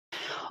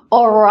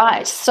All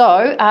right,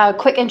 so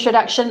quick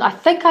introduction. I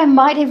think I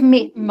might have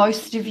met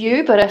most of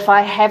you, but if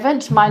I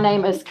haven't, my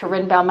name is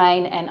Corinne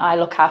Balmain and I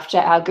look after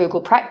our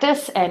Google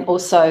practice and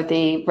also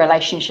the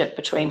relationship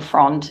between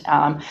Fronde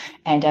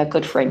and our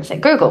good friends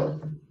at Google.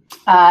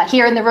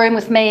 Here in the room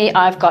with me,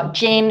 I've got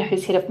Jen,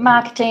 who's head of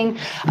marketing.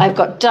 I've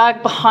got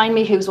Doug behind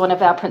me, who's one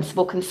of our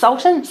principal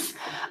consultants.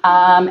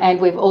 And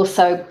we've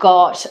also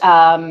got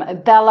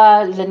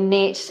Bella,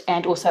 Lynette,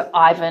 and also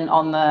Ivan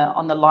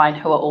on the line,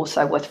 who are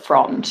also with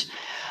Fronde.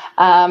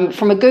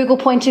 From a Google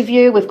point of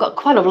view, we've got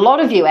quite a lot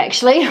of you,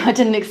 actually. I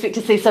didn't expect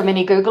to see so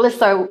many Googlers,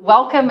 so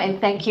welcome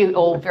and thank you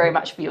all very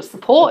much for your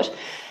support.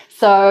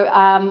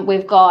 So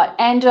we've got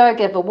Ando,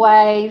 give a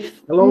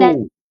wave. Hello. Nat,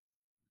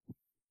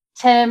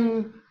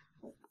 Tim,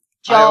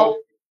 Joel,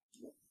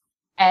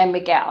 and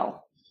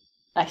Miguel.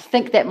 I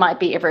think that might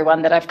be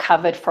everyone that I've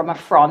covered from a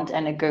Fronde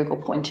and a Google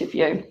point of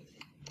view.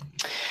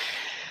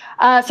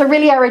 So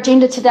really our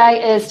agenda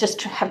today is just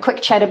to have a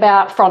quick chat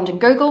about Fronde and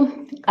Google.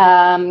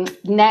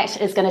 Nat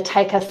is going to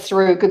take us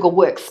through Google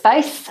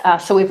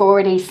Workspace. So we've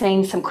already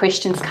seen some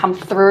questions come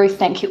through.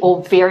 Thank you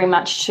all very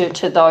much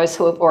to those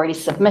who have already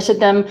submitted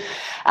them.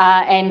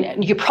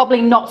 And you're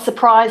probably not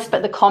surprised,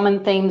 but the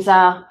common themes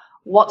are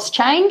what's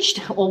changed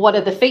or what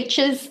are the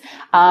features,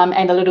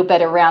 and a little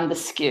bit around the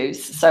SKUs.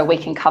 So we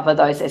can cover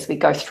those as we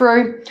go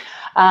through.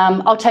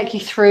 I'll take you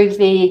through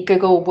the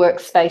Google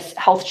Workspace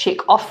Health Check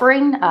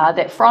offering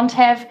that Fronde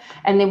have,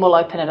 and then we'll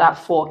open it up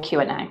for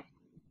Q&A.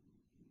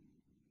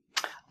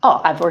 Oh,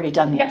 I've already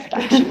done the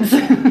introductions.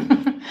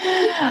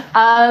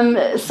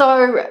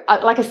 So,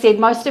 like I said,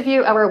 most of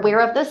you are aware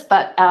of this,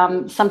 but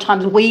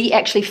sometimes we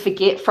actually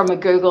forget from a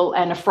Google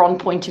and a Fronde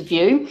point of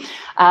view.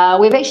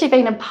 We've actually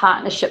been in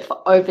partnership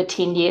for over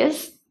 10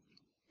 years.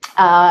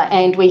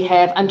 And we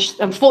have,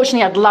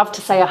 unfortunately, I'd love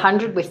to say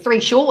 100, we're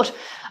 3 short,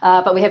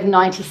 but we have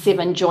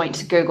 97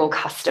 joint Google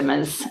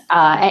customers.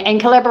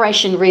 And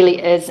collaboration really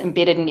is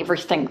embedded in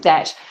everything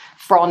that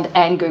Fronde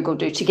and Google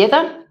do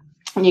together.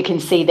 And you can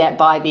see that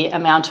by the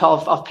amount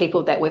of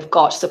people that we've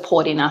got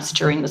supporting us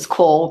during this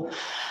call.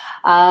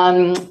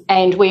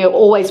 And we are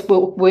always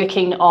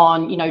working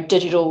on,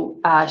 digital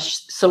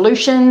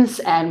solutions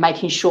and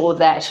making sure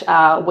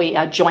that we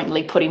are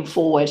jointly putting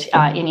forward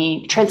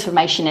any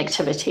transformation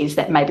activities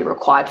that may be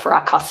required for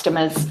our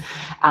customers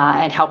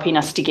and helping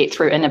us to get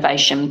through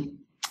innovation.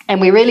 And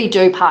we really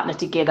do partner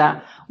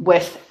together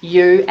with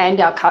you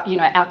and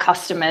our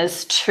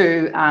customers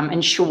to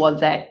ensure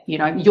that,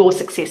 your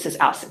success is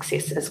our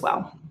success as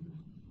well.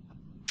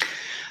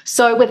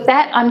 So with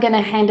that, I'm going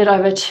to hand it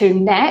over to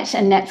Nat,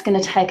 and Nat's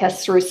going to take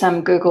us through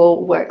some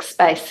Google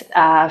Workspace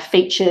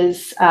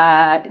features.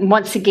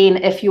 Once again,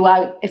 if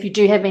you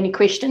do have any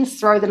questions,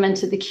 throw them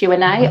into the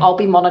Q&A. I'll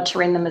be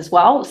monitoring them as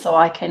well, so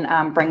I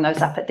can bring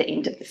those up at the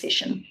end of the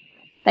session.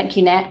 Thank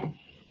you, Nat.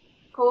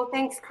 Cool,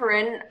 thanks,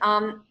 Corinne.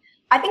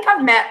 I think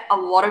I've met a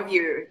lot of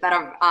you that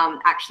have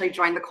actually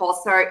joined the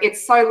course, so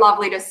it's so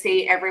lovely to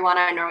see everyone.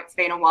 I know it's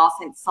been a while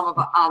since some of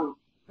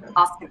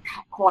us have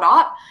caught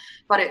up,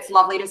 but it's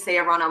lovely to see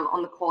everyone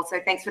on the course, so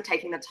thanks for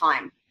taking the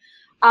time.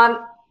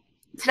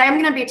 Today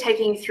I'm going to be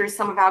taking you through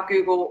some of our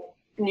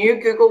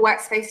new Google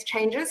Workspace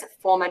changes,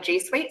 former G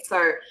Suite.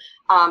 So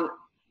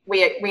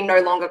we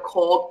no longer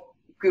call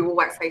Google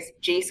Workspace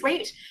G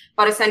Suite,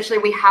 but essentially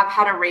we have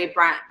had a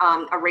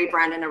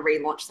rebrand and a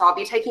relaunch. So I'll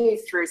be taking you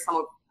through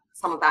some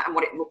of that and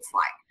what it looks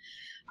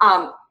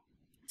like.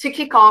 To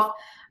kick off,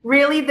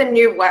 really the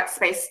new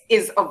workspace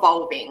is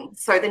evolving.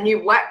 So the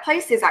new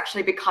workplace is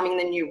actually becoming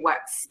the new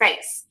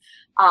workspace.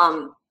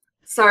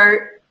 So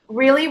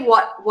really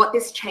what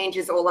this change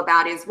is all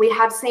about is we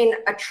have seen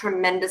a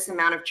tremendous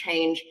amount of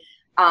change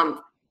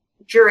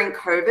during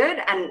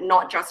COVID, and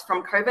not just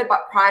from COVID,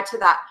 but prior to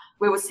that,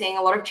 we were seeing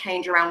a lot of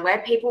change around where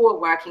people were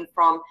working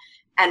from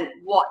and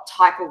what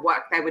type of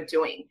work they were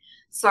doing.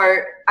 So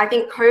I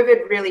think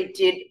COVID really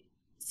did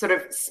sort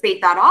of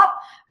speed that up,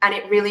 and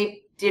it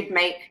really did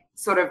make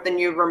sort of the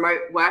new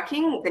remote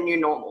working the new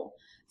normal.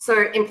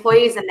 So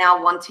employees are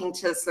now wanting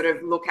to sort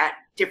of look at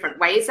different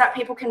ways that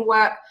people can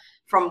work,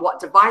 from what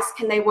device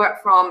can they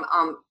work from.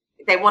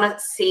 They want to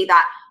see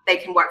that they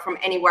can work from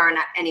anywhere and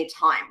at any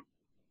time.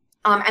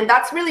 And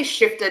that's really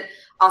shifted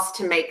us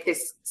to make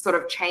this sort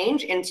of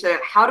change into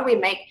how do we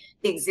make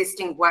the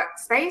existing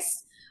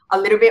workspace a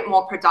little bit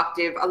more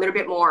productive, a little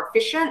bit more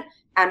efficient,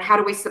 and how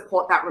do we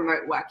support that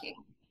remote working?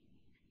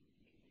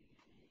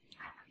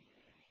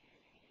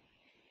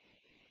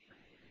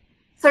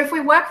 So if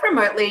we work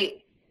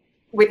remotely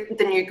with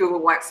the new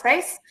Google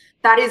Workspace,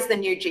 that is the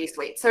new G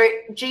Suite. So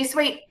G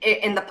Suite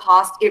in the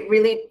past, it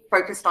really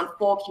focused on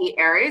 4 key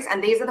areas,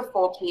 and these are the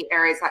 4 key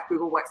areas that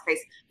Google Workspace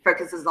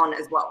focuses on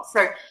as well.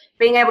 So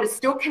being able to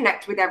still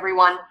connect with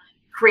everyone,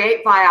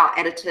 create via our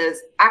editors,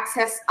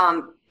 access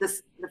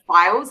the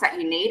files that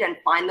you need and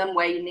find them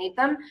where you need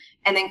them,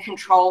 and then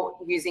control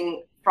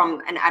using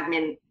from an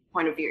admin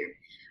point of view.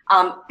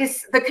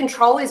 The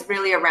control is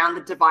really around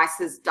the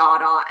device's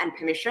data and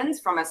permissions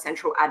from a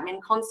central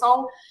admin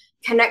console.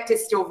 Connect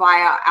is still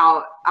via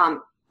our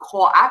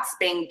core apps,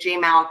 being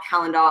Gmail,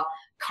 Calendar,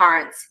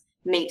 Currents,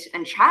 Meet,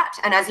 and Chat.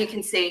 And as you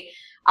can see,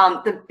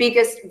 the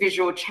biggest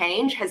visual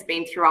change has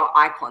been through our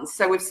icons.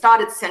 So we've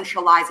started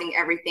centralizing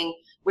everything.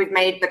 We've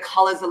made the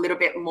colors a little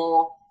bit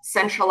more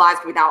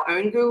centralized with our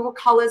own Google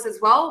colors as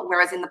well,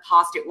 whereas in the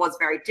past it was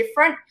very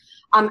different.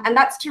 And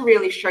that's to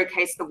really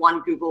showcase the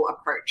one Google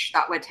approach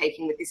that we're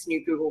taking with this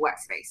new Google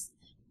Workspace.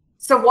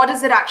 So what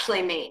does it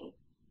actually mean?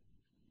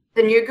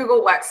 The new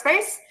Google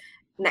Workspace,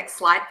 next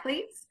slide,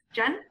 please,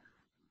 Jen,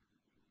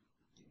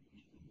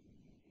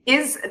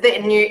 is the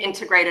new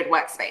integrated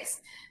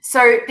workspace.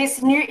 So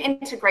this new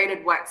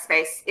integrated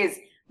workspace is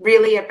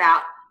really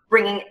about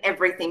bringing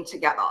everything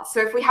together. So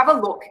if we have a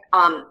look,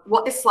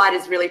 what this slide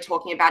is really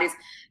talking about is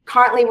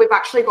currently we've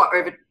actually got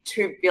over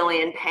 2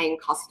 billion paying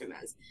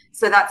customers.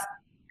 So that's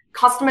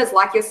customers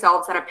like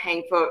yourselves that are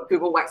paying for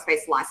Google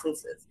Workspace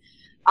licenses.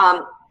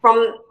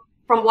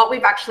 From what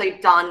we've actually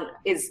done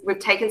is we've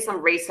taken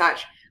some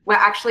research. We're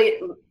actually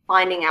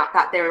finding out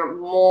that there are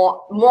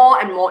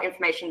more and more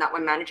information that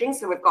we're managing.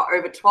 So we've got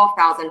over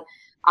 12,000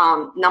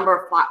 number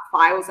of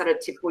files that a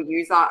typical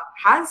user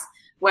has.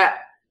 We're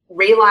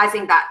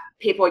realizing that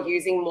people are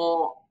using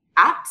more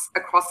apps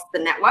across the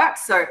network.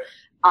 So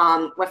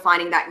we're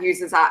finding that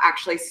users are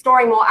actually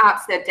storing more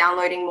apps, they're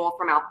downloading more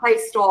from our Play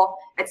Store,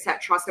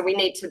 etc. So we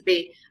need to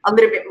be a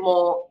little bit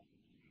more,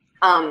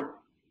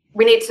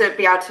 we need to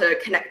be able to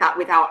connect that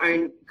with our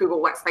own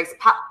Google Workspace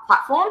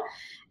platform.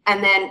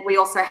 And then we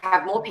also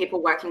have more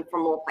people working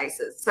from more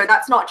places. So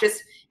that's not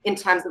just in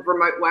terms of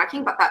remote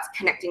working, but that's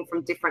connecting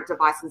from different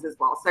devices as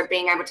well. So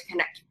being able to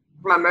connect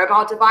from a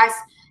mobile device,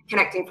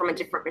 connecting from a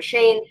different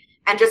machine,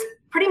 and just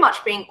pretty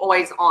much being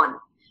always on.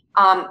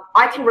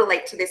 I can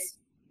relate to this,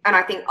 and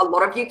I think a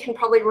lot of you can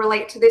probably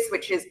relate to this,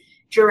 which is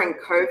during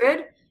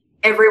COVID,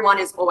 everyone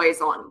is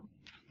always on.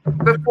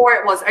 Before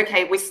it was,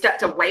 okay, we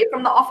stepped away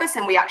from the office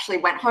and we actually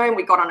went home,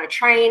 we got on a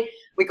train,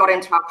 we got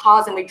into our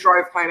cars and we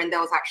drove home, and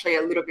there was actually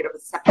a little bit of a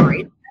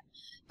separation.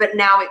 But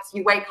now it's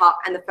you wake up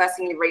and the first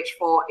thing you reach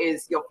for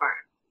is your phone.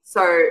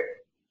 So,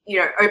 you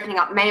know, opening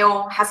up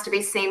mail has to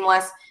be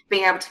seamless,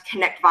 being able to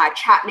connect via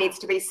chat needs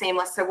to be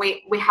seamless. So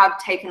we have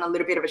taken a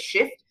little bit of a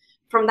shift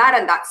from that,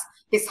 and that's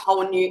this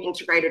whole new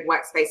integrated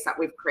workspace that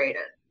we've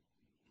created.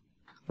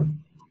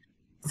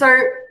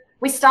 So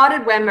we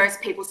started where most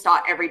people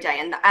start every day.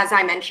 And as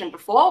I mentioned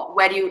before,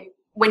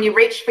 when you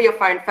reach for your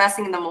phone first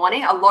thing in the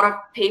morning, a lot of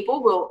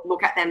people will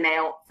look at their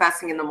mail first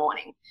thing in the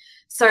morning.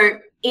 So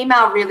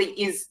email really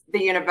is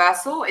the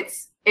universal.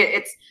 It's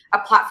a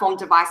platform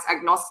device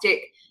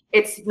agnostic.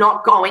 It's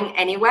not going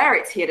anywhere.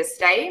 It's here to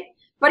stay,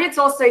 but it's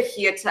also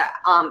here to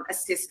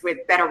assist with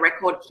better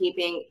record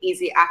keeping,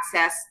 easy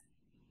access,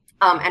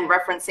 and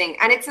referencing.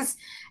 And it's a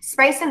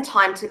space and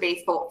time to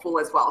be thoughtful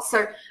as well.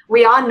 So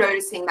we are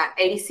noticing that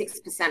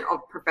 86%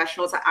 of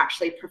professionals are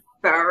actually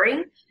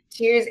preferring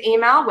to use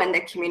email when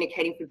they're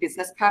communicating for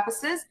business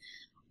purposes.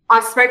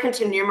 I've spoken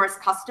to numerous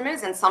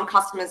customers, and some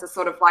customers are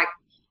sort of like,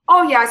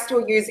 oh yeah, I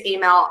still use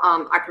email.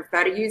 I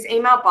prefer to use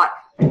email, but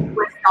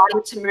we're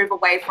starting to move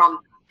away from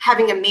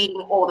having a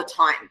meeting all the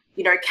time.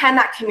 You know, can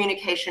that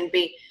communication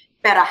be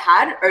better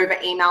had over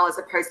email as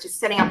opposed to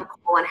setting up a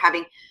call and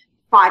having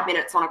 5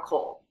 minutes on a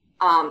call?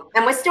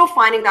 And we're still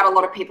finding that a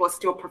lot of people are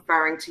still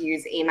preferring to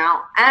use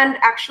email. And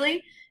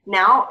actually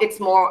now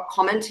it's more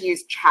common to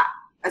use chat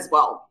as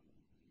well.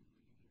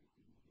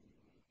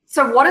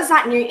 So what does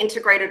that new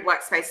integrated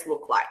workspace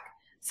look like?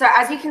 So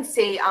as you can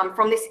see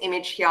from this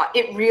image here,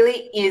 it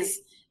really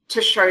is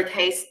to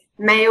showcase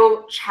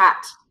mail,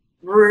 chat,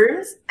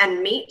 rooms,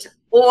 and meet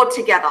all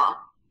together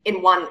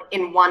in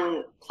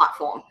one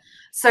platform.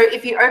 So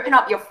if you open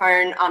up your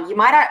phone,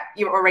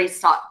 you already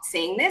start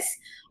seeing this.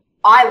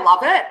 I love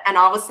it. And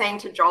I was saying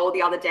to Joel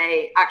the other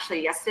day,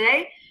 actually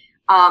yesterday,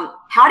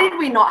 how did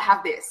we not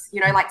have this?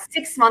 You know, like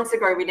 6 months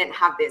ago, we didn't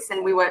have this.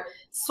 And we were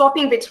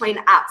swapping between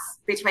apps,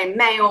 between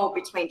mail,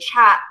 between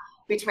chat,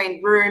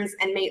 between rooms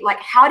and meet.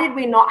 Like, how did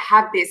we not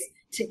have this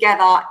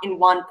together in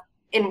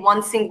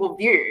one single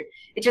view?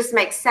 It just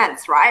makes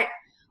sense, right?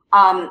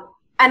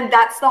 And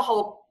that's the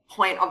whole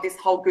point of this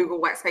whole Google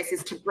Workspace,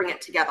 is to bring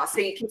it together. So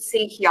you can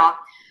see here,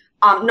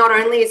 not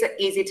only is it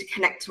easy to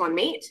connect to a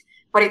meet,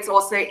 but it's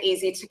also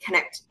easy to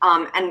connect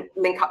and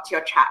link up to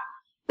your chat.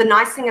 The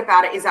nice thing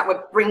about it is that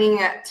we're bringing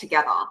it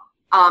together.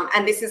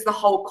 And this is the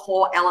whole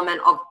core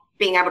element of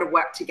being able to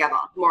work together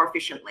more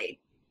efficiently.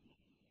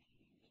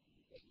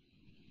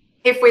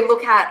 If we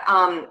look at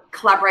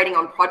collaborating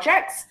on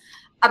projects,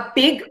 a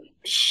big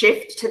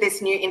shift to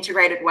this new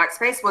integrated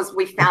workspace was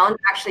we found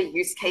actually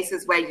use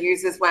cases where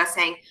users were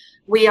saying,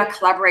 we are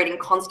collaborating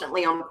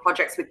constantly on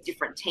projects with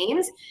different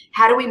teams.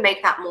 How do we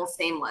make that more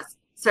seamless?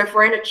 So if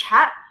we're in a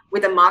chat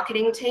with a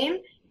marketing team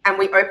and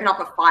we open up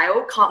a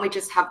file, can't we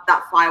just have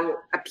that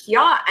file appear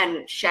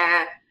and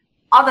share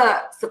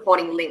other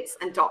supporting links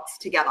and docs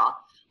together?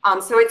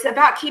 So it's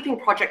about keeping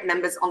project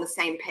members on the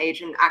same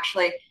page and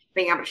actually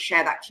being able to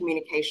share that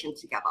communication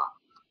together.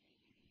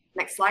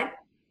 Next slide.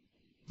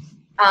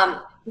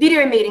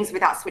 Video meetings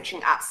without switching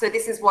apps. So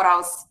this is what I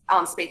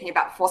was speaking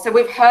about before. So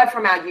we've heard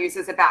from our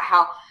users about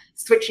how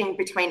switching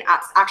between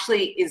apps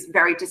actually is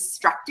very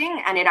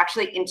distracting and it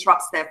actually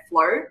interrupts their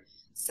flow.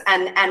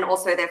 and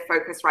also their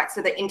focus, right?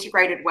 So the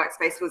integrated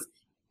workspace was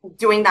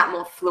doing that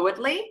more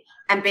fluidly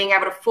and being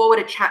able to forward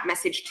a chat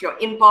message to your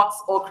inbox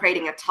or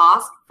creating a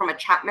task from a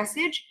chat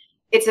message.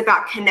 It's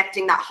about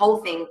connecting that whole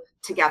thing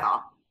together.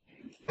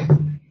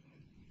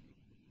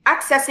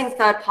 Accessing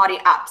third-party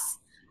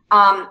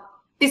apps.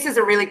 This is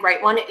a really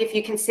great one. If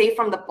you can see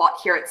from the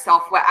bot here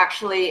itself, we're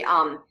actually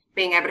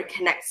being able to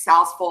connect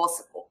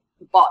Salesforce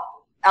bot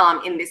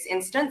in this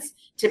instance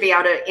to be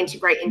able to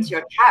integrate into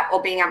your chat,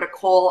 or being able to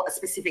call a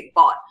specific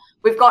bot.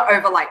 We've got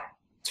over like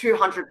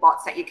 200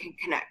 bots that you can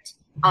connect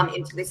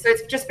into this. So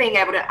it's just being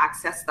able to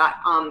access that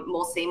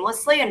more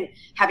seamlessly and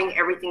having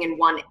everything in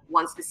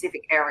one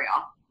specific area.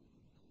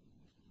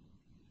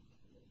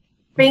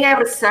 Being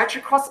able to search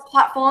across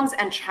platforms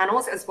and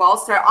channels as well.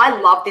 So I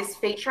love this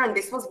feature, and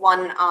this was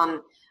one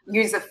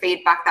user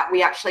feedback that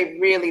we actually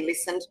really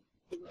listened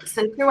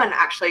to and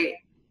actually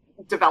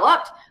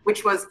developed,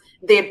 which was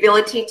the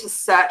ability to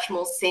search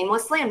more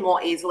seamlessly and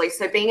more easily.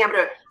 So being able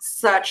to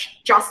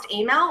search just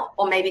email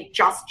or maybe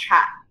just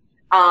chat,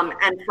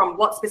 and from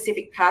what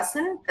specific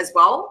person as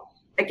well,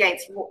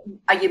 against,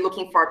 are you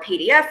looking for a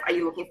PDF? Are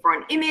you looking for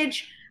an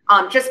image?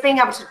 Just being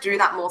able to do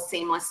that more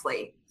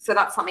seamlessly. So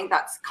that's something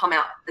that's come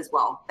out as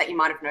well that you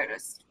might have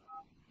noticed.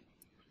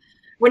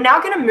 We're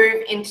now going to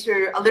move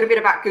into a little bit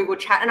about Google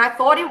Chat, and I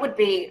thought it would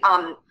be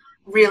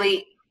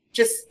really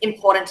just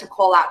important to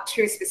call out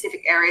two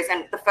specific areas,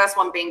 and the first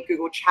one being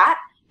Google Chat,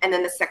 and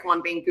then the second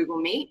one being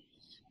Google Meet.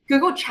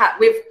 Google Chat,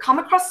 we've come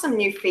across some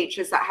new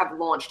features that have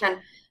launched, and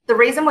the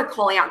reason we're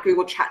calling out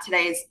Google Chat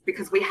today is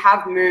because we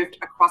have moved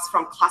across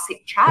from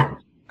classic chat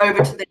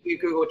over to the new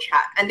Google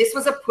Chat, and this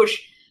was a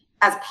push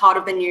as part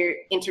of the new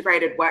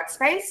integrated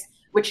workspace,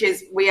 which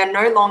is we are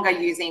no longer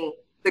using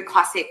the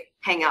classic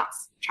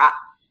Hangouts chat.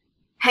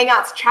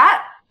 Hangouts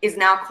chat is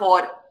now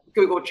called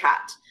Google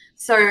Chat.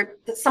 So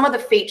some of the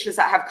features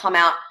that have come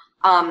out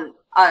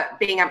are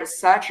being able to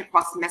search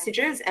across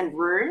messages and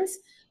rooms,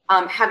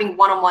 having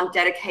one-on-one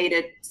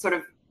dedicated sort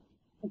of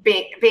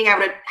being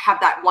able to have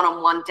that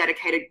one-on-one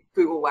dedicated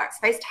Google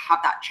Workspace to have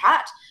that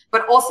chat,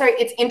 but also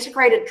it's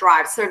integrated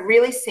drive. So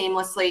really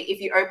seamlessly, if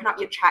you open up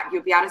your chat,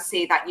 you'll be able to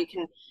see that you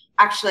can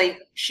actually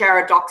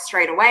share a doc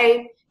straight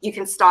away. You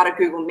can start a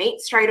Google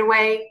Meet straight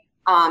away.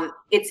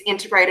 It's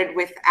integrated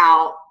with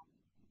our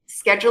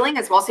scheduling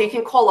as well. So you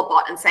can call a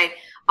bot and say,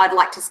 I'd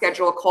like to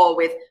schedule a call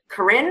with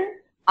Corinne.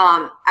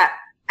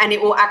 And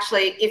it will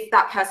actually, if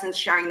that person's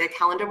sharing their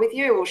calendar with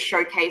you, it will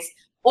showcase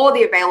all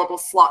the available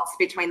slots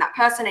between that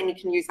person, and you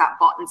can use that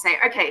bot and say,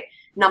 okay,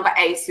 number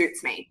A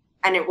suits me,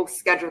 and it will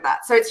schedule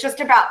that. So it's just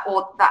about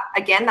all that,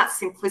 again, that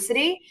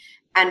simplicity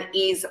and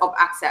ease of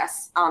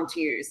access to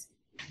use.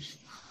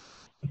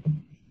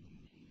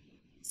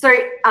 So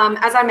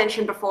as I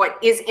mentioned before, it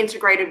is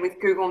integrated with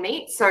Google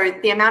Meet. So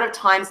the amount of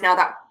times now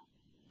that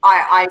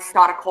I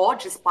start a call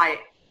just by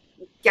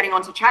getting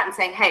onto chat and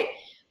saying, hey,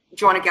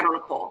 do you want to get on a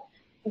call?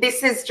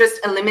 This is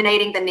just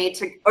eliminating the need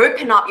to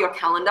open up your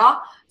calendar,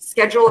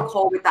 schedule a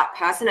call with that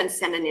person and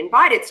send an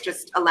invite. It's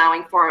just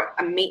allowing for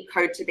a Meet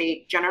code to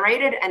be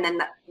generated, and then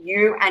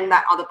you and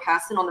that other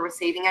person on the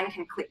receiving end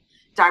can click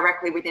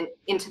directly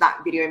into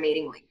that video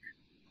meeting link.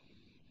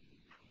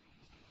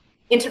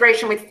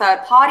 Integration with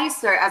third parties.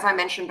 So as I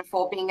mentioned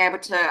before, being able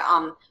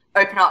to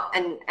open up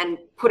and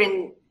put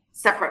in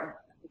separate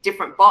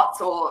different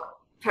bots, or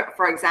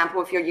for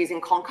example, if you're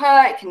using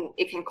Concur,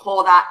 it can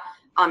call that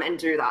and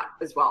do that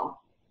as well.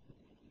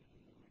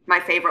 My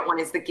favorite one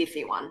is the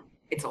Giphy one.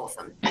 It's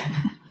awesome.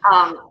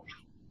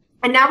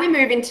 And now we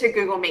move into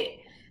Google Meet.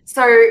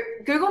 So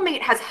Google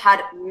Meet has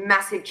had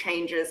massive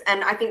changes,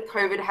 and I think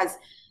COVID has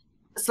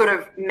sort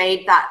of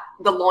made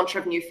the launch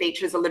of new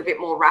features a little bit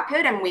more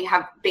rapid, and we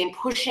have been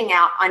pushing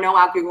out, I know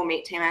our Google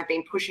Meet team have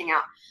been pushing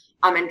out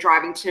and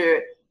driving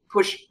to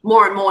push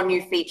more and more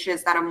new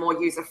features that are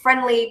more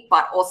user-friendly,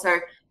 but also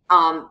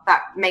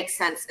that makes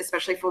sense,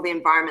 especially for the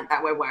environment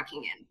that we're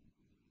working in.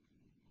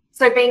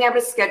 So being able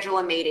to schedule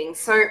a meeting.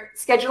 So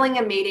scheduling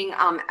a meeting,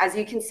 as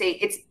you can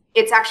see,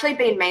 it's actually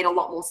been made a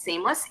lot more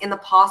seamless. In the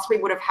past, we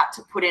would have had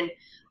to put in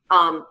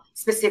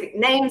specific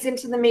names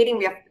into the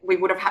meeting. We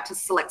would have had to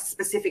select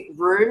specific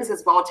rooms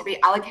as well to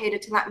be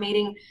allocated to that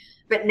meeting.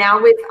 But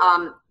now with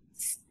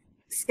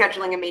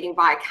scheduling a meeting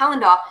via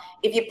calendar,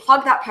 if you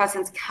plug that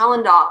person's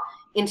calendar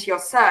into your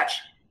search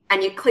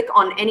and you click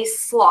on any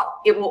slot,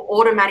 it will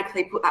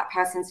automatically put that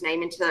person's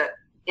name into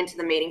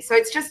the meeting. So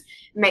it's just,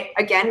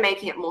 again,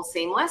 making it more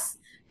seamless.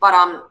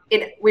 But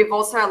we've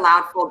also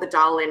allowed for the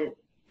dial-in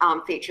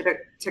feature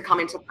to come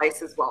into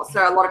place as well.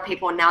 So a lot of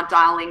people are now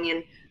dialing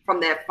in from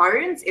their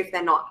phones if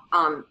they're not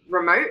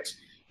remote,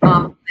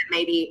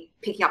 maybe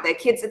picking up their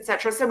kids,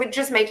 etc. So we're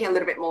just making it a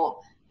little bit more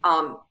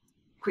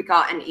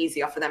quicker and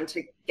easier for them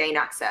to gain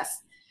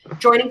access.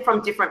 Joining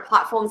from different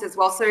platforms as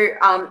well. So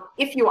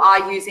if you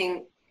are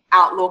using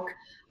Outlook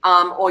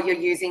or you're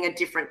using a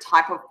different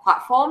type of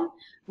platform,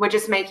 we're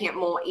just making it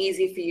more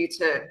easy for you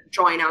to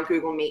join our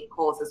Google Meet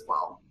calls as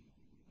well.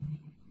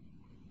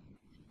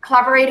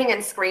 Collaborating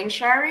and screen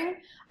sharing.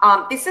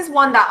 This is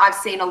one that I've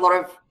seen a lot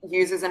of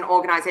users and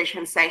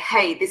organizations say,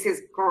 hey, this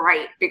is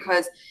great,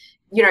 because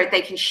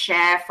they can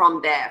share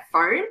from their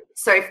phone.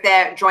 So if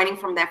they're joining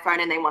from their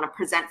phone and they want to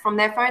present from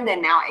their phone,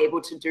 they're now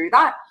able to do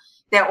that.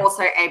 They're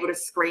also able to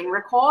screen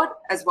record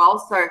as well.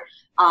 So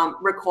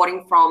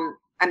recording from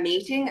a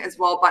meeting as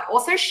well, but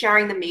also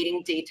sharing the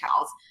meeting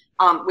details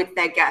with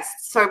their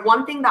guests. So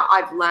one thing that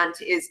I've learned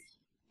is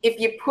if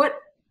you put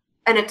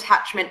an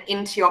attachment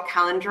into your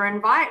calendar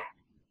invite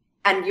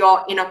and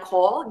you're in a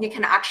call, you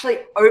can actually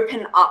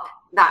open up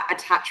that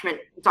attachment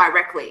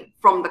directly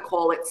from the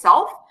call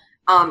itself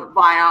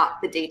via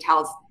the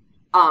details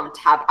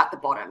tab at the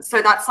bottom.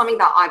 So that's something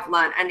that I've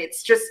learned, and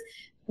it's just,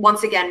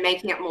 once again,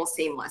 making it more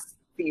seamless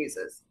for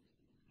users.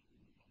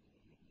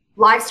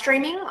 Live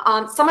streaming,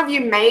 some of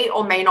you may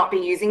or may not be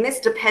using this,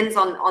 depends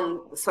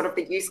on sort of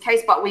the use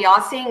case, but we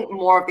are seeing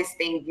more of this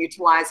being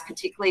utilized,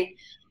 particularly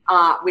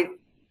with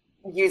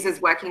users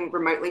working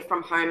remotely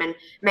from home. And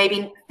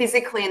maybe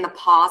physically in the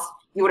past,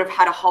 you would have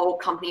had a whole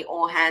company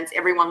all hands,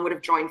 everyone would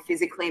have joined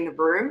physically in the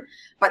room,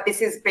 but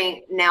this is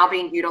now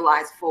being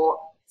utilized for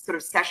sort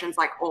of sessions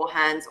like all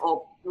hands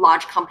or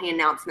large company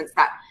announcements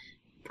that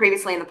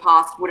previously in the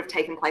past would have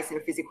taken place in a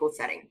physical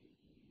setting.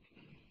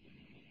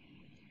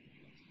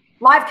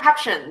 Live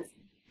captions.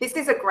 This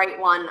is a great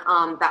one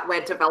that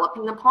we're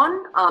developing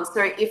upon.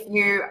 So if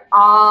you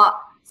are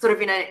sort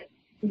of in a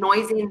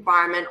noisy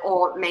environment,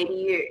 or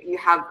maybe you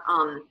have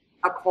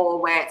a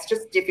call where it's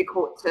just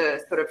difficult to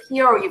sort of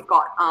hear, or you've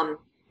got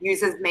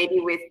users maybe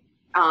with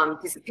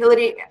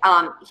disability,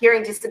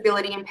 hearing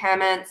disability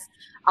impairments,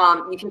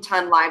 you can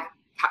turn live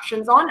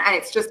captions on, and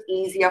it's just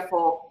easier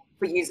for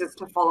users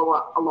to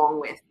follow along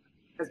with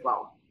as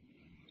well.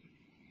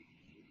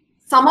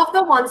 Some of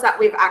the ones that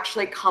we've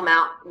actually come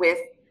out with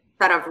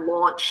that have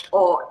launched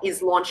or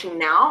is launching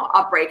now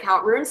are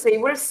breakout rooms. So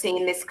you would have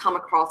seen this come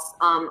across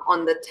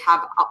on the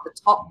tab up the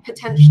top,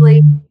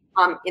 potentially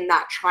in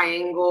that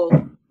triangle,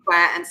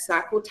 square and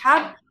circle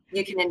tab.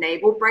 You can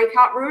enable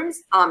breakout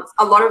rooms.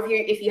 A lot of you,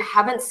 if you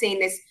haven't seen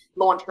this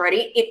launch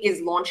already, it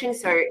is launching,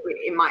 so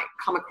it might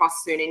come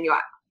across soon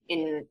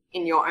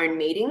in your own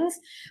meetings.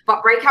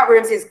 But breakout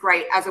rooms is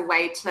great as a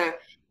way to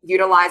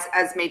utilize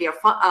as maybe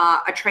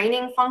a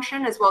training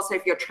function as well. So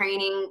if you're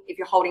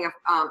holding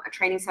a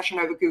training session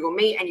over Google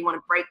Meet and you want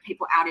to break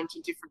people out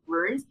into different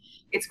rooms,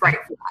 it's great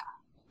for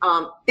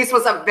that. This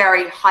was a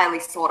very highly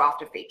sought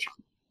after feature.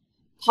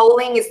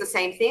 Polling is the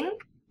same thing.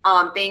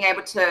 Being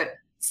able to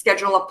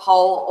schedule a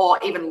poll or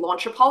even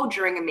launch a poll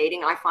during a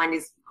meeting, I find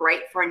is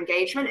great for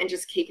engagement and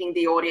just keeping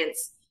the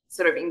audience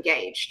sort of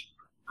engaged.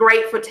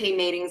 Great for team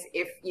meetings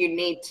if you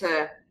need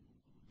to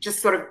just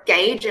sort of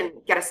gauge and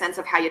get a sense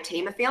of how your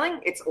team are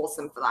feeling. It's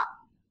awesome for that.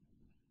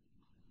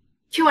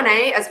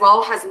 Q&A as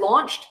well has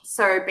launched,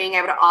 so being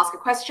able to ask a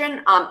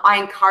question. I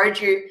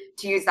encourage you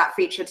to use that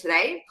feature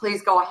today.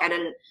 Please go ahead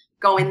and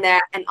go in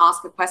there and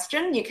ask a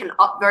question. You can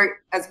upvote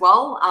as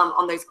well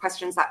on those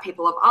questions that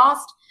people have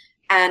asked.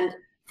 And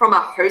from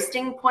a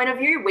hosting point of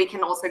view, we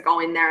can also go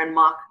in there and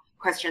mark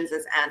questions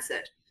as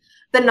answered.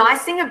 The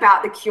nice thing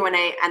about the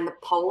Q&A and the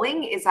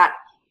polling is that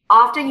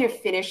after you've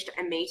finished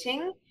a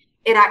meeting,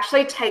 it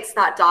actually takes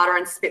that data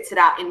and spits it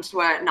out into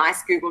a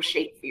nice Google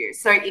Sheet for you.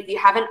 So if you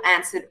haven't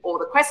answered all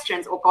the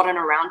questions or gotten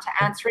around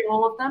to answering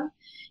all of them,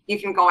 you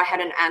can go ahead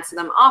and answer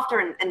them after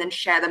and then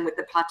share them with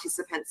the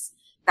participants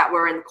that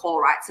were in the call,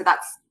 right? So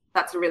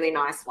that's a really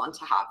nice one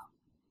to have.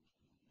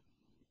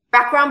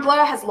 Background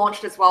blur has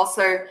launched as well.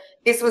 So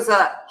this was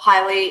a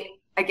highly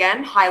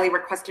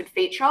requested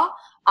feature.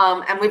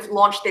 And we've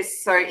launched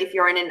this so if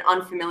you're in an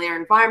unfamiliar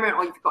environment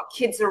or you've got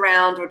kids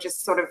around or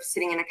just sort of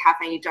sitting in a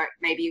cafe and you don't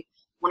maybe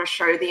want to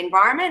show the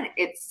environment,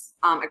 it's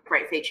a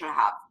great feature to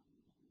have.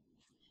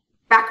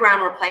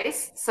 Background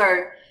replace.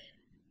 So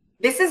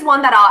this is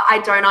one that I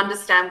don't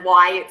understand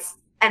why it's,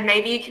 and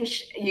maybe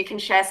you can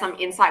share some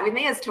insight with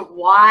me as to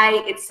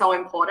why it's so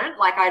important.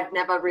 Like I've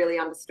never really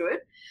understood,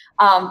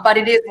 but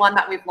it is one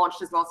that we've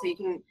launched as well. So you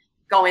can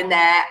go in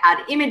there,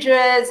 add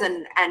images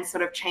and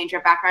sort of change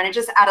your background and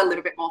just add a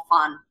little bit more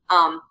fun.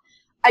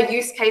 A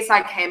use case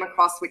I came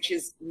across, which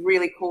is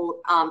really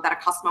cool, that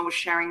a customer was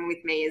sharing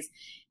with me is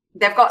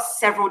they've got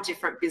several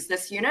different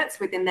business units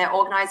within their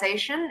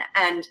organization,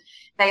 and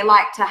they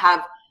like to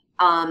have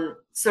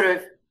sort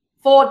of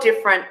 4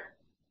 different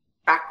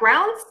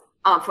backgrounds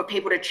for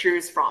people to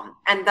choose from.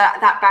 And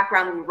that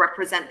background will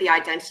represent the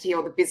identity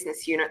or the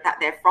business unit that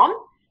they're from.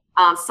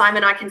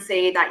 Simon, I can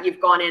see that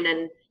you've gone in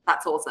and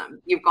that's awesome.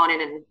 You've gone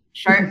in and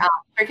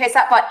showcase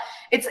that, but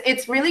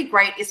it's really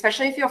great,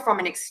 especially if you're from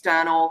an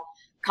external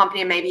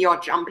company and maybe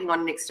you're jumping on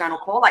an external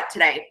call like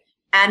today.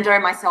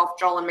 Ando, myself,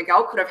 Joel, and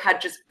Miguel could have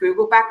had just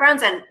Google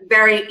backgrounds, and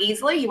very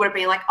easily you would have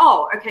been like,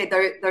 oh, okay,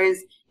 those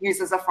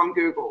users are from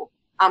Google.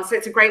 So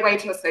it's a great way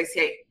to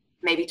associate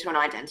maybe to an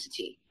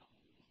identity.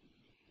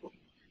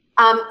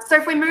 So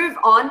if we move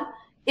on,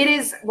 it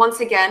is once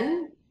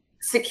again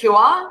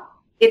secure.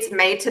 It's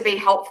made to be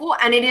helpful,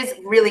 and it is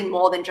really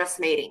more than just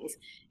meetings.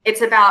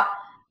 It's about,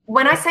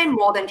 when I say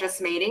more than just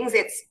meetings,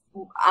 it's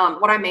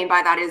what I mean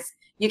by that is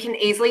you can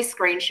easily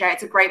screen share.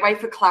 It's a great way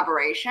for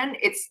collaboration.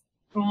 It's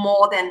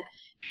more than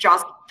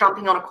just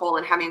jumping on a call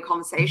and having a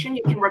conversation.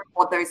 You can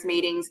record those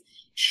meetings,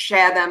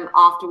 share them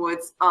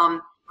afterwards.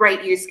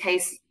 Great use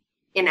case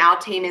in our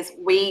team is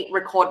we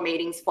record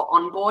meetings for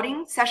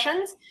onboarding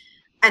sessions,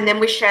 and then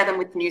we share them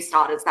with new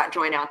starters that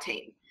join our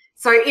team.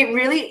 So it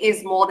really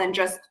is more than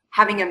just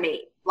having a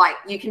meet. Like,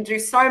 you can do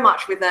so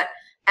much with it.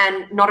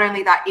 And not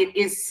only that, it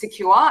is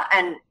secure,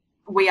 and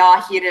we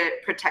are here to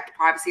protect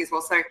privacy as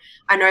well. So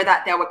I know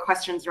that there were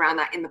questions around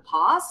that in the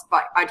past,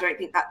 but I don't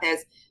think that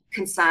there's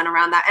concern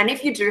around that. And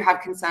if you do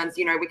have concerns,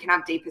 you know, we can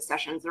have deeper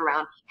sessions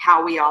around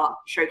how we are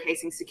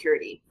showcasing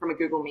security from a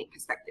Google Meet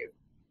perspective.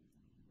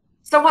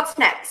 So what's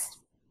next?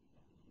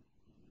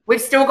 We've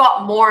still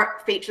got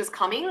more features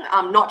coming,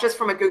 not just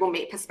from a Google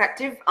Meet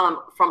perspective,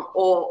 from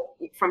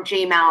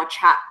Gmail,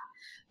 chat,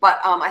 but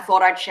I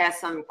thought I'd share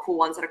some cool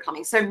ones that are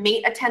coming. So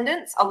Meet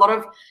attendance, a lot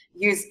of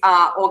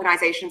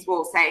organizations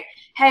will say,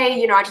 hey,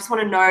 you know, I just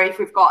want to know if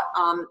we've got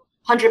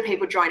 100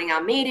 people joining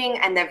our meeting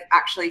and they've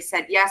actually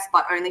said yes,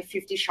 but only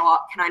 50 show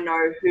up. Can I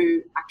know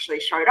who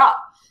actually showed up?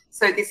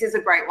 So this is a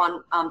great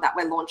one that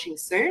we're launching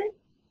soon.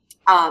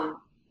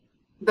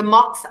 The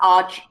mocks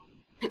are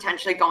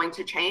potentially going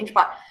to change,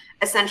 but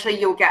essentially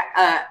you'll get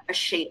a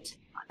sheet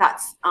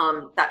that's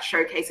that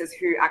showcases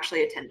who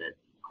actually attended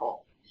the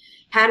call.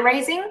 Hand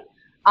raising.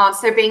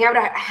 So being able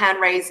to hand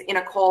raise in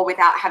a call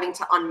without having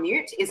to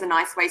unmute is a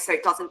nice way so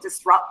it doesn't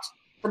disrupt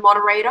the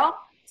moderator.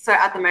 So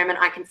at the moment,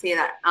 I can see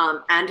that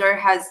Ando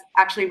has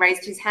actually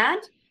raised his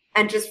hand.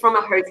 And just from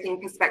a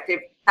hosting perspective,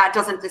 that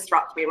doesn't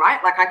disrupt me,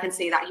 right? Like, I can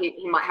see that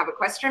he might have a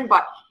question,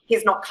 but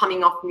he's not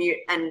coming off mute,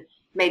 and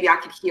maybe I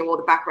could hear all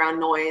the background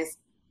noise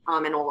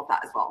and all of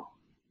that as well.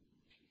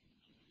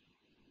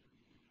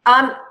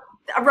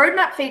 A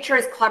roadmap feature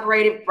is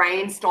collaborative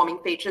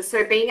brainstorming features.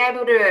 So being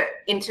able to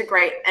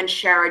integrate and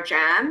share a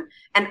jam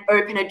and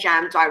open a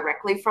jam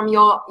directly from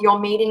your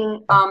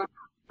meeting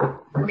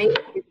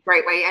is a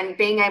great way. And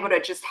being able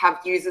to just have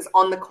users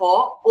on the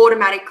call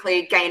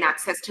automatically gain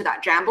access to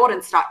that Jamboard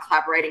and start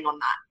collaborating on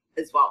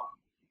that as well.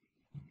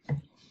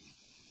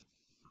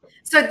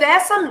 So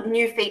there's some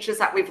new features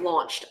that we've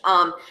launched.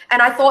 And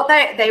I thought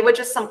that they were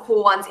just some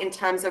cool ones in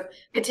terms of,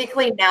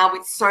 particularly now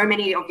with so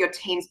many of your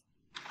teams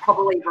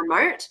probably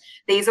remote,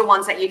 these are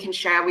ones that you can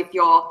share with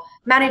your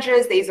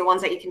managers. These are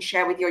ones that you can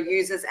share with your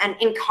users and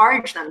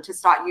encourage them to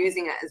start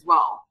using it as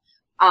well.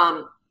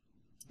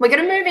 We're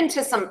going to move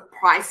into some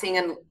pricing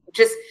and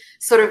just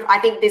sort of, I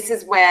think this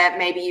is where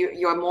maybe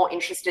you're more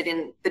interested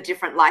in the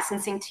different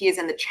licensing tiers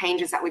and the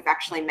changes that we've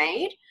actually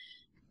made.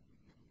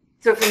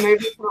 So if we move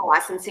into the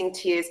licensing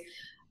tiers,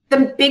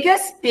 the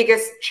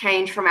biggest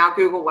change from our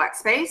Google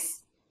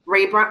Workspace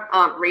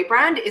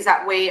rebrand is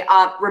that we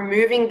are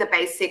removing the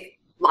basic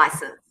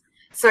license.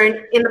 So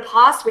in the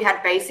past, we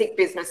had basic,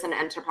 business, and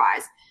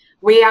enterprise.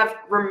 We have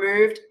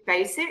removed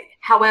basic.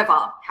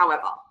 However,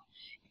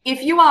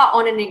 if you are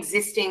on an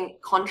existing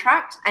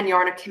contract and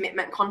you're on a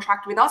commitment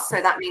contract with us, so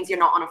that means you're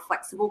not on a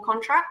flexible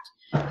contract,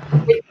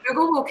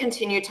 Google will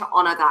continue to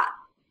honor that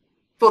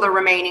for the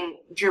remaining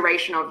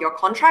duration of your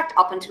contract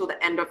up until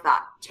the end of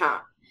that term.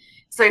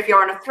 So if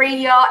you're on a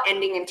 3-year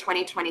ending in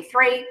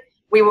 2023,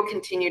 we will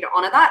continue to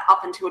honor that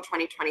up until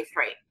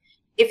 2023.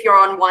 If you're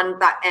on one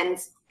that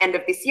ends end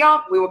of this year,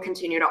 we will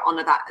continue to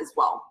honor that as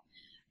well.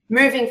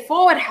 Moving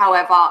forward,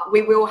 however,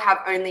 we will have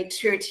only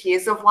 2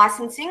 tiers of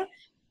licensing,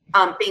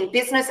 being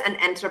business and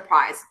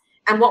enterprise.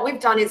 And what we've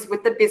done is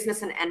with the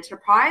business and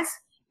enterprise,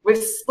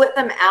 we've split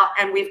them out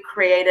and we've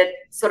created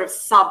sort of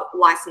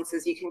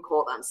sub-licenses, you can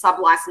call them,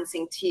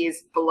 sub-licensing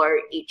tiers below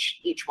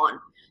each one.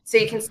 So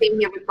you can see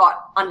here we've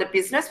got under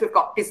business, we've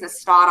got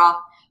business starter,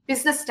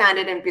 business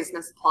standard, and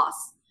business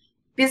plus.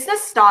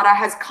 Business starter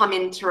has come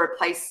in to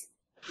replace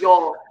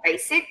your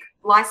basic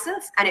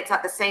license, and it's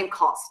at the same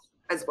cost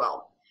as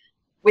well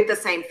with the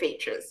same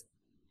features.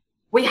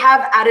 We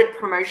have added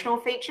promotional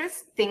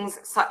features, things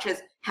such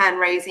as hand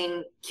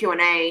raising,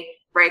 Q&A,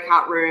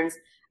 breakout rooms,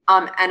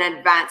 and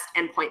advanced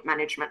endpoint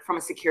management from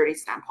a security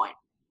standpoint.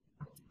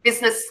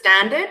 Business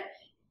standard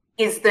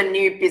is the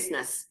new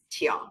business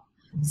tier.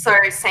 So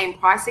same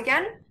price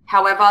again.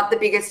 However, the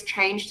biggest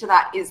change to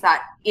that is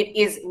that it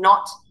is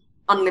not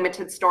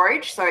unlimited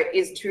storage. So it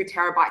is 2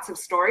 terabytes of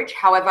storage.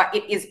 However,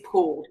 it is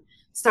pooled.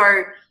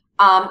 So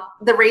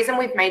the reason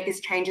we've made this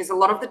change is a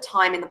lot of the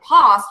time in the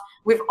past,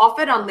 we've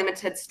offered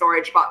unlimited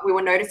storage, but we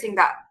were noticing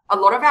that a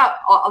lot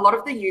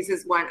of the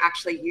users weren't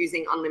actually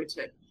using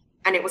unlimited.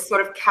 And it was sort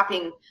of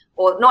capping,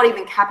 or not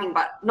even capping,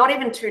 but not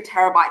even 2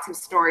 terabytes of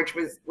storage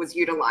was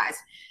utilized.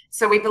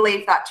 So we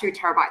believe that 2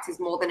 terabytes is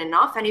more than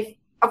enough. And if,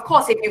 of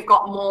course, if you've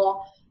got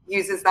more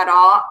users that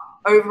are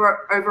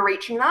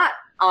overreaching that,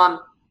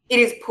 it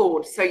is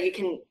pooled, so you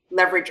can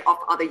leverage off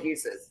other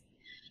users.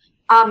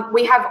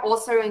 We have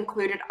also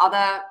included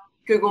other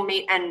Google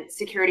Meet and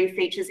security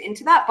features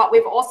into that, but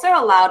we've also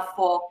allowed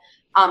for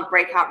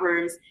breakout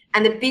rooms.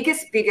 And the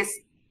biggest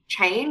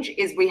change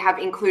is we have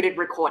included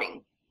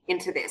recording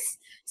into this.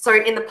 So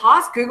in the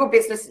past, Google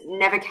Business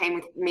never came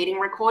with meeting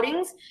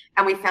recordings,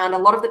 and we found a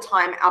lot of the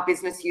time our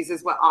business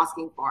users were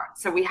asking for it.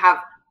 So we have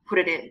put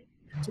it in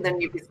to the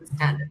new business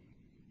standard.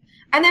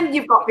 And then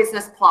you've got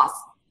Business Plus.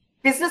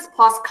 Business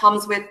Plus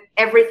comes with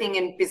everything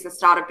in Business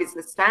Data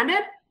Business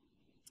Standard,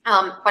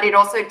 but it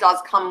also does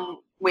come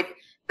with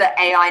the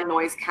AI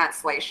noise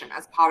cancellation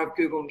as part of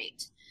Google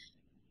Meet.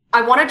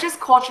 I want to just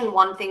caution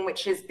one thing,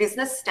 which is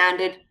Business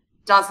Standard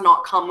does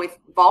not come with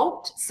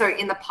Vault. So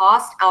in the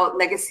past, our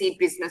legacy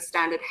Business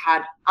Standard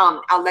had,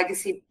 our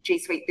legacy G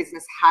Suite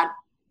business had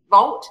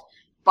Vault,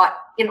 but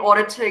in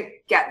order to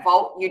get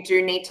Vault, you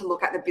do need to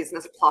look at the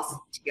Business Plus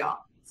tier.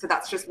 So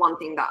that's just one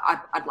thing that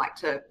I'd like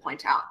to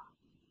point out.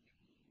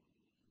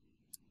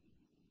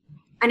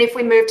 And if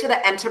we move to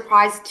the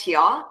Enterprise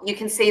tier, you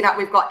can see that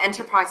we've got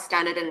Enterprise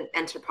Standard and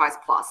Enterprise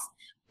Plus.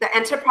 The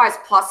Enterprise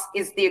Plus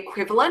is the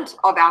equivalent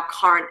of our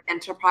current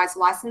Enterprise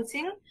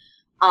licensing,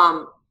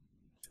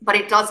 but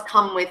it does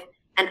come with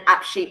an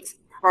AppSheets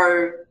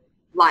Pro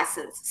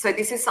license. So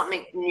this is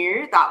something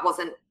new that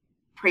wasn't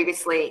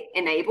previously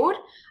enabled,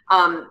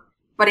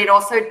 but it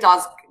also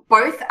does,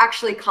 both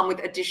actually come with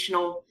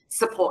additional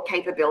support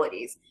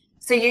capabilities.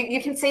 So you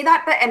can see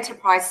that the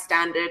Enterprise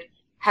Standard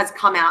has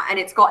come out and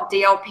it's got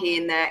DLP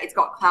in there, it's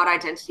got Cloud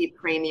Identity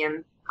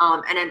Premium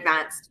and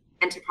Advanced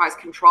Enterprise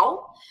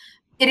Control.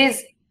 It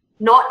is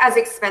not as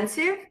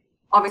expensive,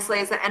 obviously,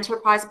 as the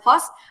Enterprise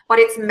Plus, but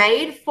it's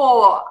made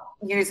for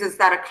users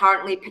that are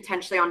currently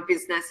potentially on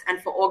business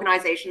and for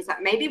organizations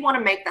that maybe want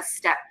to make the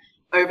step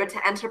over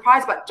to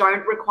Enterprise, but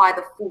don't require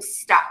the full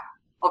stack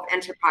of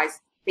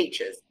Enterprise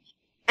features.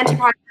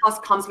 Enterprise Plus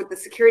comes with the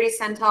Security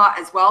Center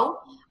as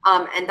well,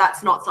 and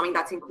that's not something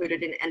that's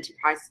included in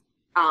Enterprise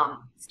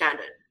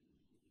Standard.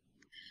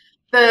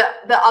 The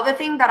other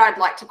thing that I'd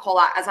like to call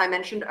out, as I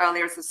mentioned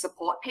earlier, is the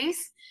support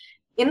piece.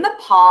 In the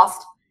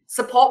past,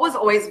 support was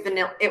always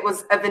vanilla. It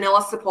was a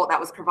vanilla support that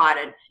was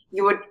provided.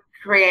 You would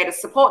create a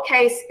support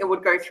case, it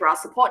would go through our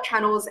support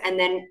channels, and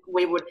then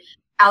we would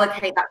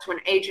allocate that to an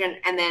agent,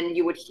 and then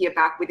you would hear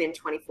back within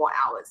 24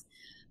 hours.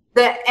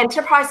 The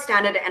Enterprise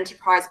Standard and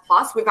Enterprise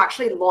Plus, we've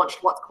actually launched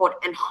what's called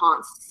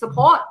enhanced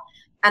support,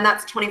 and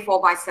that's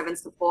 24/7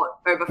 support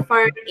over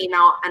phone,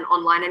 email, and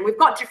online. And we've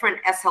got different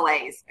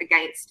SLAs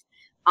against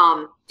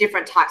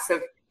different types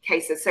of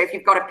cases. So if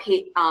you've got a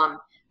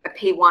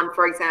P1,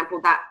 for example,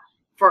 that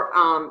for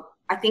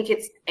I think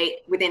it's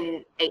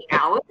within 8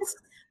 hours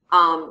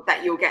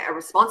that you'll get a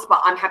response,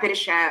 but I'm happy to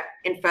share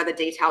in further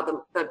detail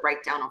the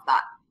breakdown of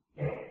that.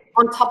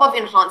 On top of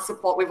enhanced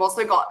support, we've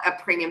also got a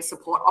premium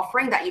support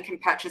offering that you can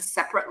purchase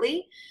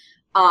separately.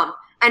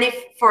 And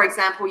if, for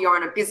example, you're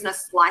on a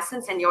business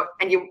license and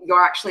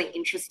you're actually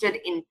interested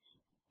in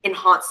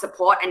enhanced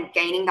support and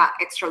gaining that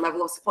extra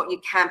level of support, you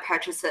can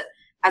purchase it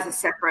as a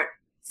separate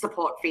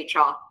support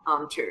feature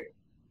too.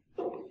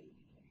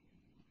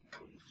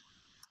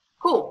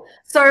 Cool.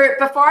 So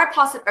before I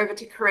pass it over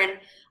to Corinne,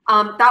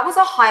 that was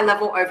a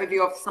high-level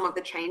overview of some of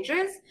the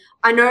changes.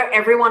 I know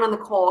everyone on the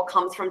call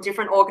comes from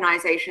different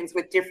organizations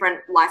with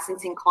different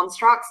licensing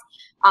constructs.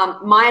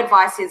 My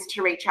advice is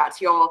to reach out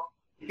to your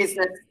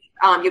business,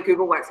 your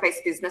Google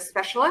Workspace business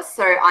specialist,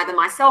 so either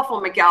myself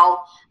or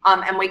Miguel,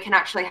 and we can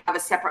actually have a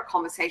separate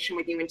conversation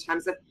with you in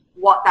terms of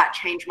what that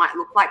change might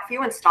look like for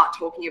you and start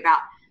talking about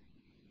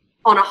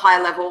on a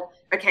high level,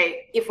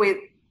 okay,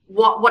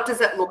 what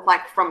does it look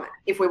like from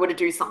if we were to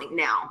do something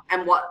now,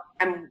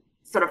 and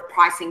sort of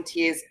pricing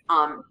tiers,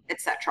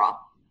 etc.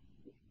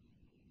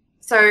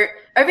 So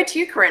over to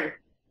you, Corinne.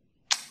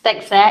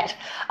 Thanks, Nat.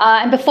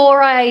 And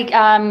before I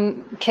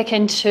kick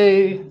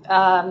into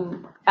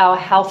our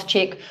health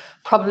check,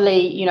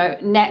 probably,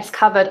 Nat's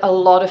covered a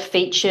lot of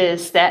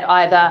features that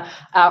either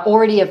are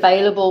already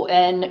available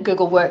in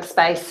Google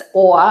Workspace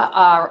or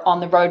are on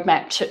the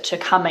roadmap to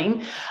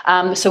coming.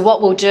 So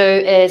what we'll do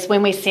is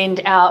when we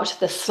send out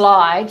the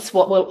slides,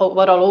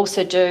 what I'll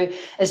also do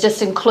is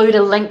just include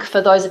a link for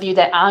those of you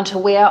that aren't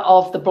aware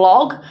of the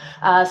blog.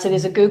 So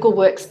there's a Google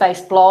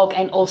Workspace blog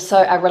and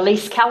also a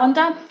release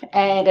calendar,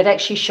 and it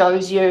actually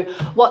shows you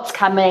what's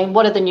coming,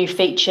 what are the new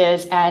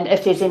features, and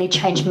if there's any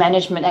change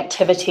management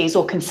activities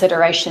or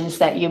considerations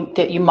that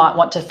you might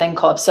want to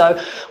think of.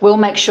 So we'll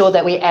make sure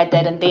that we add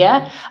that in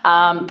there.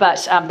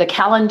 But the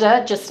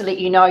calendar, just to let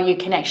you know, you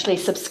can actually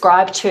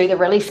subscribe to the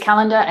release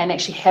calendar and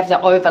actually have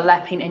the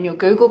overlapping in your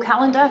Google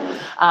Calendar.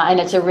 And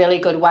it's a really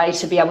good way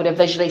to be able to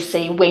visually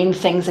see when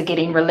things are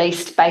getting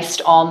released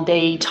based on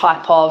the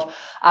type of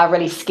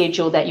release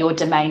schedule that your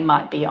domain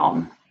might be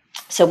on.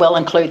 So we'll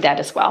include that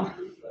as well.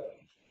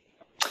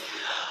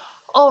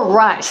 All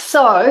right,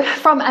 so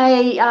from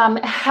a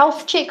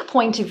health check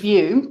point of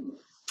view,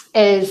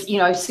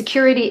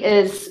 security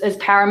is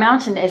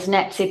paramount, and as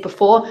Nat said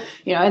before,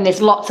 and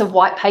there's lots of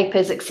white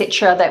papers,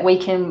 etc., that we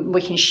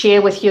can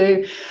share with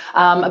you.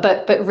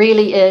 But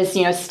really is,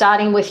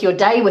 starting with your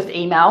day with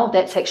email.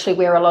 That's actually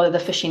where a lot of the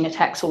phishing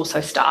attacks also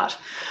start.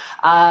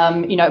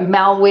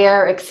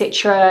 Malware,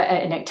 etc.,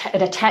 and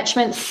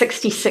attachments,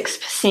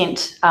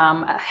 66%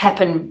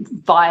 happen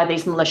via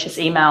these malicious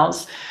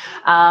emails.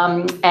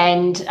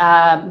 And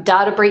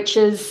data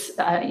breaches,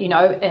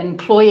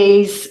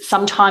 employees,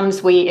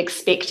 sometimes we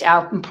expect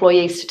our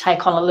employees to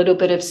take on a little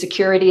bit of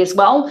security as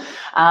well.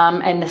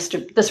 And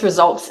this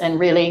results in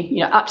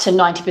really, up to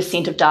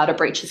 90% of data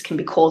breaches can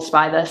be caused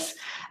by this.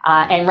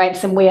 And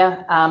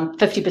ransomware,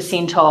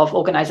 50% of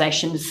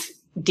organizations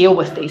deal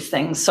with these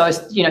things. So,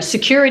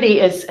 security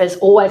is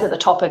always at the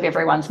top of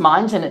everyone's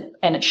minds, and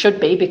it should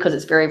be, because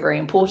it's very, very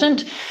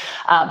important.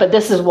 But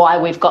this is why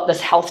we've got this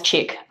health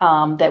check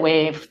that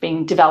we've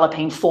been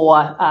developing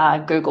for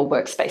Google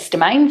Workspace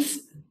domains.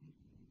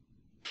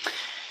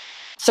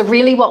 So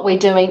really what we're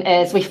doing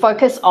is we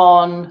focus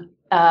on,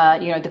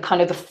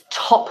 the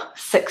top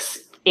 6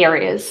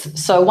 areas.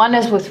 So one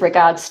is with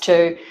regards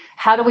to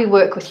how do we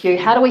work with you?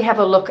 How do we have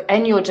a look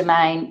in your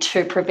domain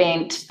to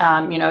prevent,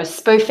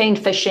 spoofing,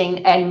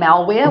 phishing, and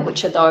malware,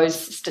 which are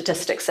those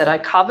statistics that I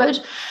covered?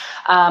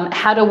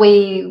 How do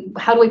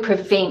we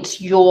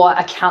prevent your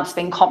accounts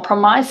being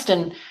compromised?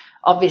 And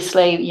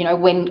obviously,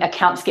 when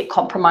accounts get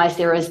compromised,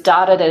 there is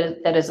data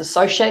that is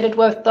associated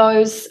with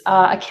those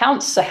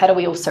accounts. So how do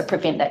we also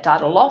prevent that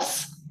data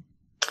loss?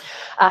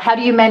 How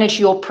do you manage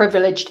your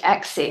privileged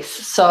access?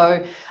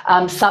 So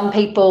some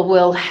people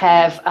will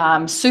have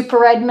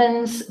super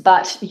admins,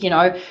 but,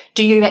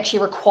 do you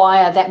actually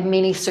require that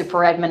many super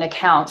admin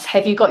accounts?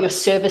 Have you got your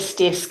service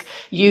desk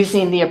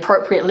using the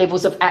appropriate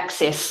levels of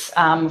access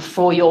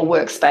for your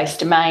workspace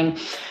domain?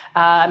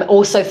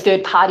 Also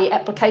third-party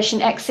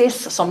application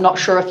access. So I'm not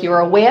sure if you're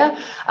aware,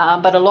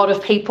 but a lot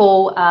of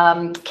people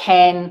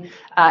can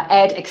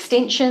add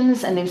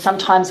extensions, and then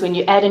sometimes when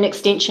you add an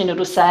extension,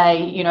 it'll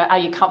say, are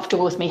you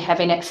comfortable with me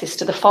having access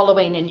to the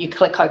following, and you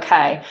click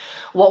OK.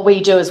 What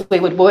we do is we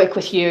would work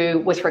with you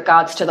with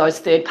regards to those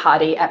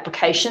third-party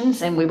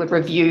applications, and we would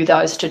review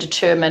those to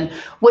determine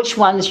which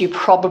ones you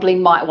probably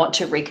might want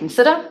to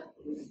reconsider.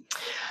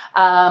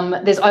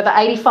 There's over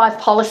 85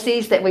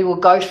 policies that we will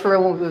go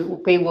through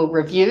and we will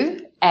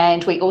review,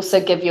 and we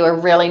also give you a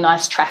really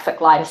nice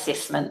traffic light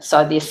assessment.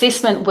 So the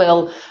assessment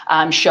will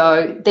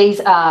show these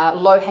are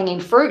low-hanging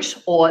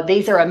fruit, or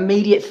these are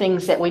immediate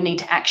things that we need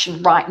to action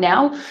right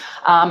now.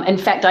 In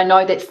fact, I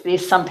know that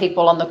there's some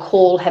people on the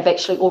call have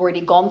actually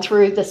already gone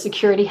through the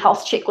security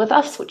health check with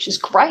us, which is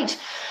great.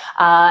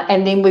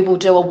 And then we will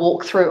do a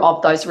walkthrough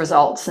of those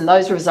results. And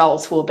those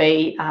results will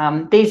be,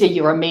 these are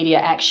your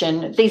immediate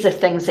action. These are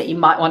things that you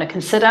might want to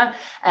consider.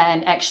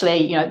 And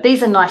actually,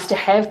 these are nice to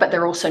have, but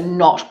they're also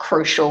not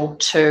crucial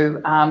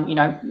to,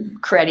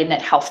 creating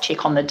that health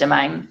check on the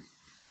domain.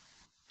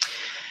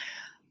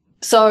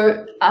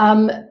 So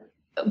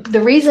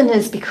the reason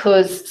is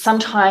because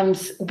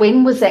sometimes,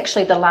 when was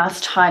actually the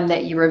last time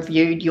that you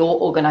reviewed your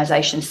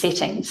organization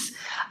settings?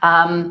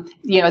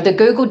 The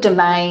Google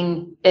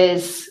domain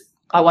is,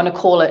 I want to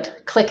call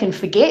it click and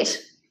forget,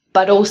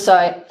 but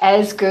also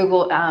as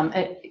Google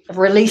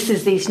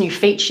releases these new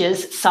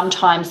features,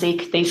 sometimes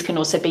these can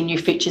also be new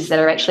features that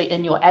are actually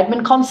in your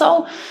admin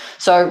console.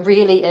 So it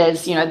really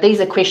is, these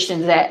are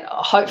questions that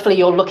hopefully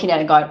you're looking at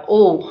and going,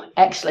 oh,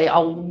 actually,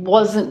 I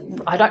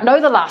don't know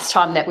the last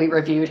time that we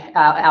reviewed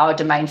our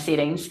domain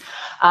settings.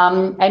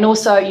 And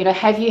also,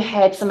 have you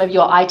had some of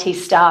your IT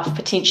staff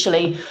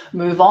potentially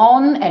move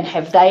on, and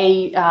have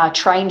they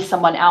trained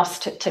someone else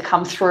to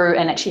come through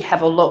and actually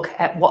have a look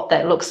at what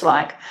that looks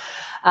like?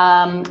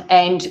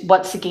 And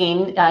once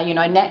again,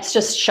 Nat's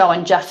just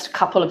showing just a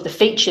couple of the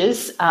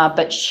features,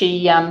 but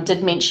she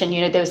did mention,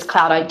 there was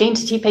cloud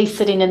identity piece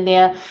sitting in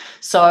there.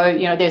 So,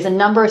 there's a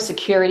number of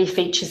security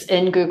features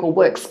in Google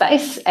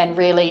Workspace, and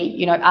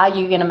really, are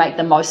you going to make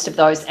the most of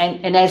those?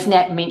 And as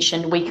Nat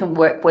mentioned, we can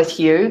work with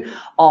you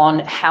on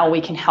how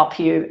we can help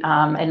you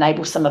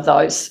enable some of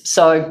those.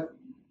 So,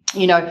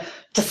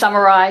 to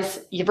summarize,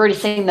 you've already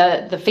seen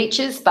the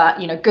features, but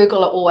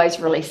Google are always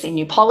releasing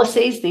new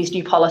policies. These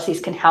new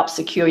policies can help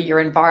secure your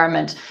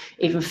environment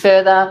even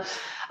further.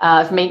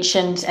 I've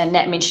mentioned, and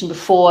Nat mentioned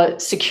before,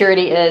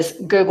 security is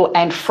Google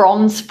and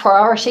Fronde's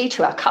priority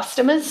to our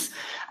customers.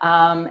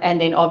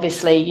 And then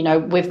obviously,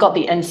 we've got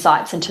the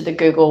insights into the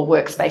Google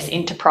Workspace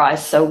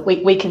Enterprise. So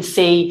we can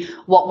see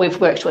what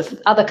we've worked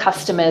with other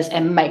customers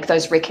and make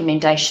those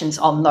recommendations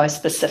on those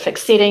specific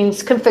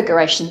settings,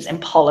 configurations, and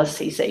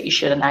policies that you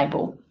should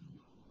enable.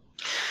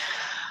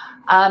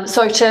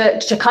 So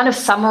to kind of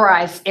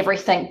summarize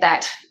everything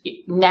that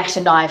Nat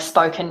and I have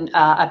spoken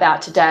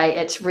about today,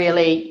 it's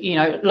really,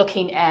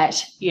 looking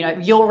at,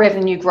 your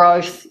revenue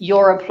growth,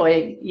 your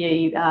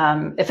employee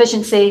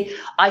efficiency,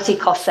 IT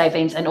cost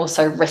savings, and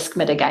also risk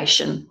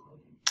mitigation.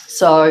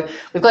 So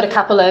we've got a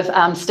couple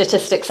of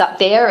statistics up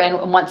there.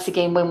 And once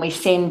again, when we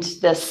send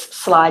this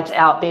slides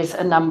out, there's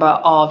a number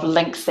of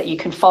links that you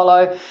can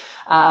follow.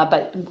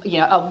 But, a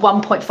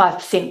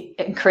 1.5%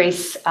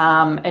 increase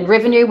in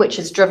revenue, which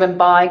is driven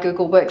by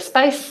Google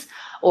Workspace,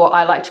 or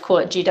I like to call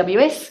it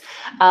GWS,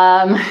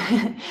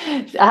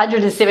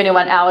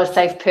 171 hours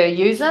saved per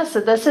user.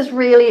 So this is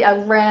really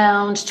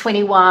around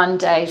 21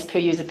 days per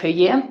user per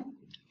year.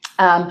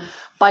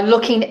 By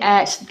looking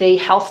at the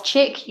health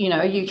check,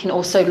 you can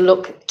also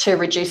look to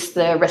reduce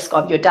the risk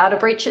of your data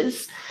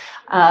breaches.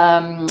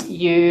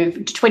 You've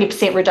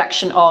 20%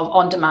 reduction of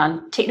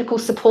on-demand technical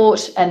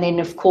support, and then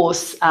of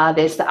course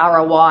there's the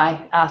ROI,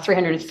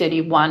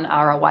 331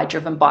 ROI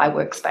driven by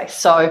Workspace.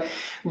 So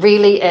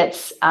really,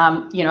 it's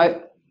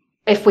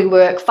if we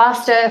work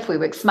faster, if we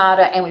work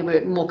smarter, and we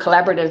work more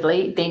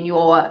collaboratively, then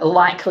you're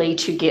likely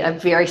to get a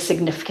very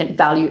significant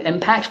value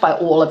impact by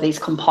all of these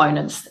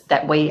components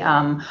that we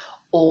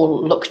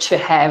all look to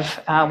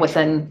have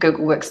within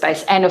Google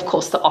Workspace, and of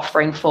course the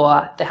offering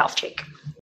for the health check.